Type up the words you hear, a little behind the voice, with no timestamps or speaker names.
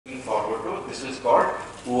This is called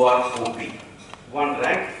OROP, one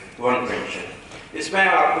rank one pension. इसमें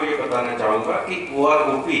आपको ये बताना चाहूँगा कि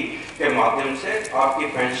OROP के माध्यम से आपकी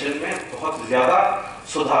पेंशन में बहुत ज़्यादा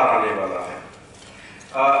सुधार आने वाला है।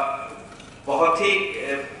 बहुत ही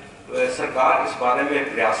सरकार इस बारे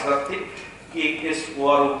में प्रयासरत थी कि इस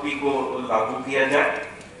OROP को लागू किया जाए,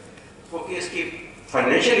 क्योंकि इसकी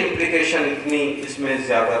फाइनेंशियल इम्प्लीकेशन इतनी इसमें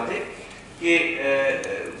ज़्यादा थे कि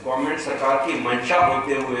गवर्नमेंट सरकार की मंशा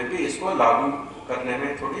होते हुए भी इसको लागू करने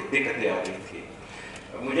में थोड़ी दिक्कतें आ रही थी।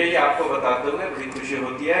 मुझे ये आपको बताते हुए बड़ी खुशी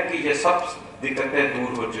होती है कि ये सब दिक्कतें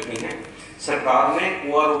दूर हो चुकी हैं। सरकार ने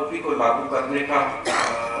OROP को लागू करने का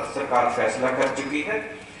सरकार फैसला कर चुकी है।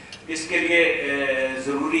 इसके लिए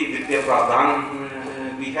ज़रूरी वित्तीय प्रावधान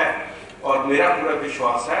भी है और मेरा पूरा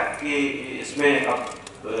विश्वास है कि इसमें अब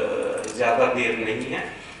ज़्यादा देर नहीं है।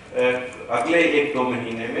 अगले 1-2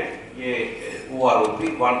 महीने में ये OROP,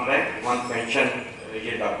 one rank one pension,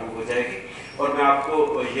 ये लागू हो जाएगी। और मैं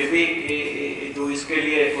आपको ये भी जो इसके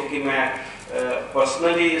लिए, क्योंकि मैं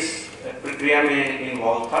पर्सनली इस प्रक्रिया में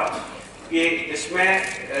इन्वॉल्व था, कि इसमें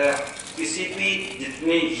किसी भी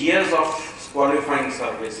जितनी ईयर्स ऑफ क्वालिफाइंग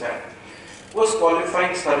सर्विस है, उस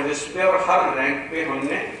क्वालिफाइंग सर्विस पे और हर रैंक पे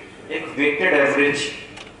हमने एक वेटेड एवरेज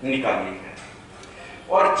निकाली है,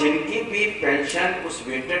 और जिनकी भी पेंशन उस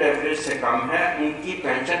वेटेड एवरेज से कम है उनकी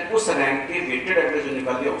पेंशन उस रैंक के वेटेड एवरेज जो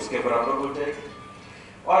निकाली है उसके बराबर हो जाएगी।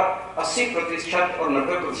 और 80% और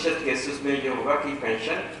 90% केसेस में ये होगा कि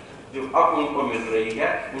पेंशन जो अब उनको मिल रही है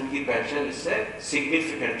उनकी पेंशन इससे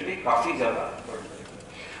सिग्निफिकेंटली काफ़ी ज़्यादा बढ़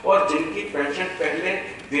जाएगी। और जिनकी पेंशन पहले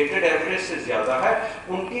वेटेड एवरेज से ज़्यादा है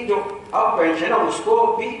उनकी जो अब पेंशन है उसको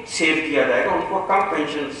भी सेव किया जाएगा, उनको कम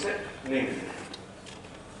पेंशन से नहीं मिलेगी।